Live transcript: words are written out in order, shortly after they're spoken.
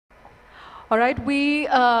All right, we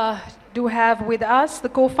do have with us the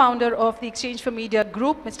co-founder of the Exchange for Media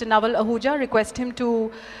Group, Mr. Nawal Ahuja. Request him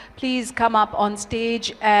to please come up on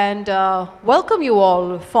stage and welcome you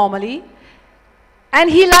all formally. And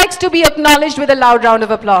he likes to be acknowledged with a loud round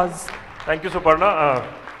of applause. Thank you, Suparna.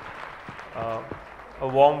 A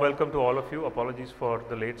warm welcome to all of you. Apologies for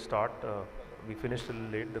the late start. We finished a little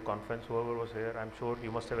late, the conference, whoever was here. I'm sure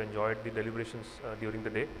you must have enjoyed the deliberations during the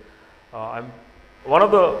day. One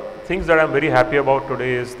of the things that I'm very happy about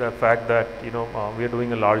today is the fact that we are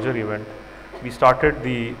doing a larger event. We started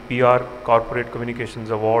the PR Corporate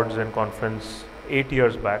Communications Awards and Conference 8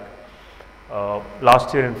 years back.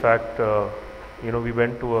 Last year, in fact, we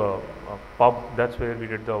went to a pub. That's where we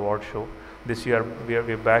did the award show. This year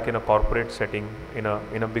we're back in a corporate setting in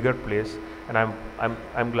a bigger place, and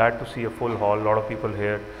I'm glad to see a full hall. A lot of people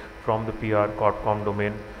here from the PR Corpcom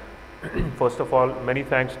domain. First of all, many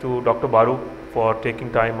thanks to Dr. Baru for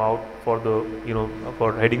taking time out for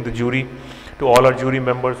for heading the jury, to all our jury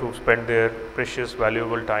members who've spent their precious,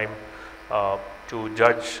 valuable time to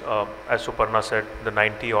judge, as Suparna said, the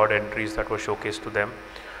 90 odd entries that were showcased to them.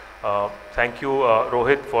 Thank you,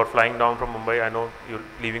 Rohit, for flying down from Mumbai. I know you're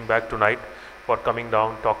leaving back tonight, for coming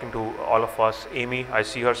down, talking to all of us. Amy, I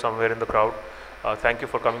see her somewhere in the crowd. Thank you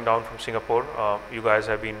for coming down from Singapore. You guys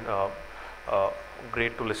have been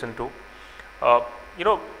great to listen to.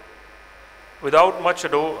 Without much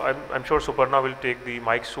ado, I'm sure Suparna will take the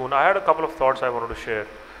mic soon. I had a couple of thoughts I wanted to share.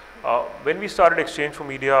 When we started Exchange for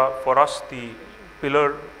Media, for us, the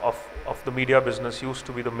pillar of the media business used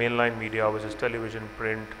to be the mainline media, which is television,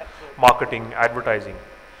 print, marketing, advertising.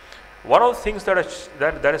 One of the things that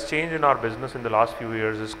has changed in our business in the last few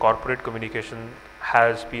years is corporate communication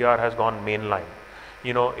PR has gone mainline.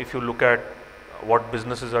 If you look at what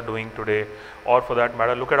businesses are doing today, or for that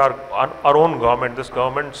matter, look at our own government. This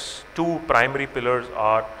government's two primary pillars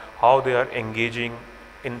are how they are engaging,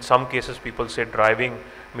 in some cases people say driving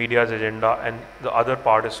media's agenda, and the other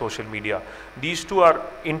part is social media. These two are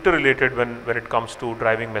interrelated when it comes to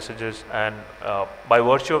driving messages, and by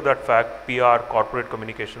virtue of that fact, PR, corporate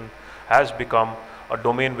communication, has become a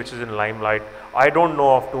domain which is in limelight. I don't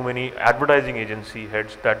know of too many advertising agency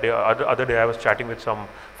heads. That day, other day I was chatting with some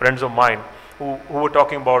friends of mine who were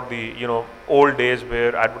talking about the old days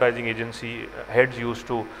where advertising agency heads used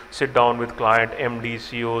to sit down with client MDs,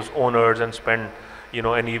 CEOs, owners, and spend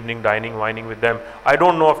an evening dining, wining with them. I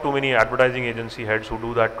don't know of too many advertising agency heads who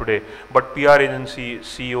do that today, but PR agency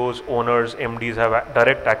CEOs, owners, MDs have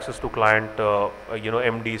direct access to client,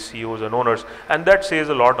 MDs, CEOs and owners, and that says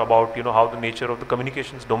a lot about how the nature of the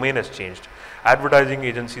communications domain has changed. Advertising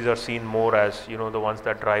agencies are seen more as the ones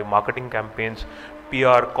that drive marketing campaigns.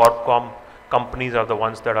 PR, Corpcom companies are the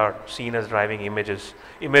ones that are seen as driving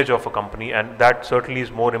image of a company, and that certainly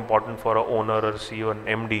is more important for an owner or a CEO and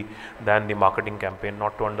MD than the marketing campaign,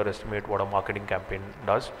 not to underestimate what a marketing campaign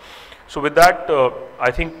does. So with that,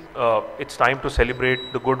 I think it's time to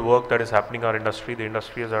celebrate the good work that is happening in our industry. The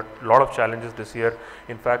industry has had a lot of challenges this year.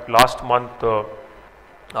 In fact, last month,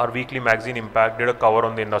 our weekly magazine Impact did a cover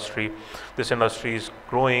on the industry. This industry is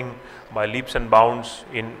growing by leaps and bounds.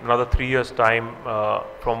 In another 3 years' time,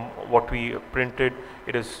 from what we printed,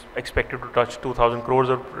 it is expected to touch 2,000 crores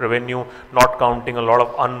of revenue, not counting a lot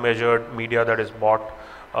of unmeasured media that is bought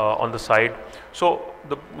on the side. So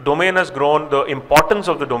the domain has grown, the importance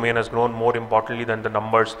of the domain has grown more importantly than the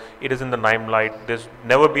numbers. It is in the limelight. There's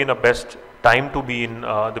never been a best time to be in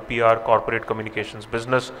the PR corporate communications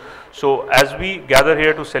business. So as we gather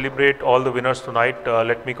here to celebrate all the winners tonight,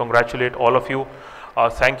 let me congratulate all of you.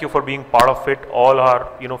 Thank you for being part of it. All our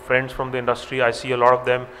friends from the industry, I see a lot of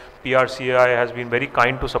them. PRCI has been very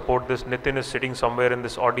kind to support this. Nitin is sitting somewhere in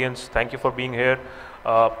this audience. Thank you for being here.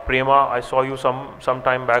 Prema, I saw you some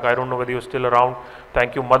time back. I don't know whether you're still around.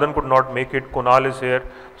 Thank you. Madan could not make it. Kunal is here.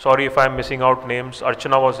 Sorry if I'm missing out names.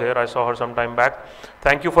 Archana was here. I saw her some time back.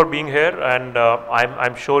 Thank you for being here, and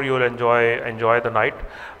I'm sure you'll enjoy the night.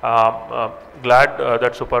 Glad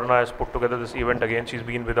that Suparna has put together this event again. She's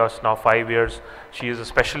been with us now 5 years. She is a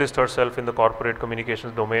specialist herself in the corporate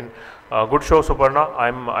communications domain. Good show, Suparna.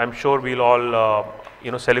 I'm sure we'll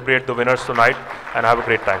all celebrate the winners tonight and have a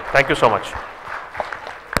great time. Thank you so much.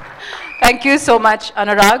 Thank you so much,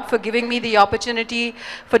 Anurag, for giving me the opportunity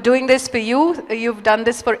for doing this for you. You've done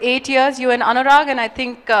this for 8 years, you and Anurag, and I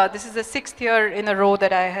think this is the 6th year in a row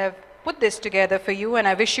that I have put this together for you, and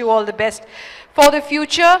I wish you all the best for the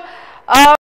future.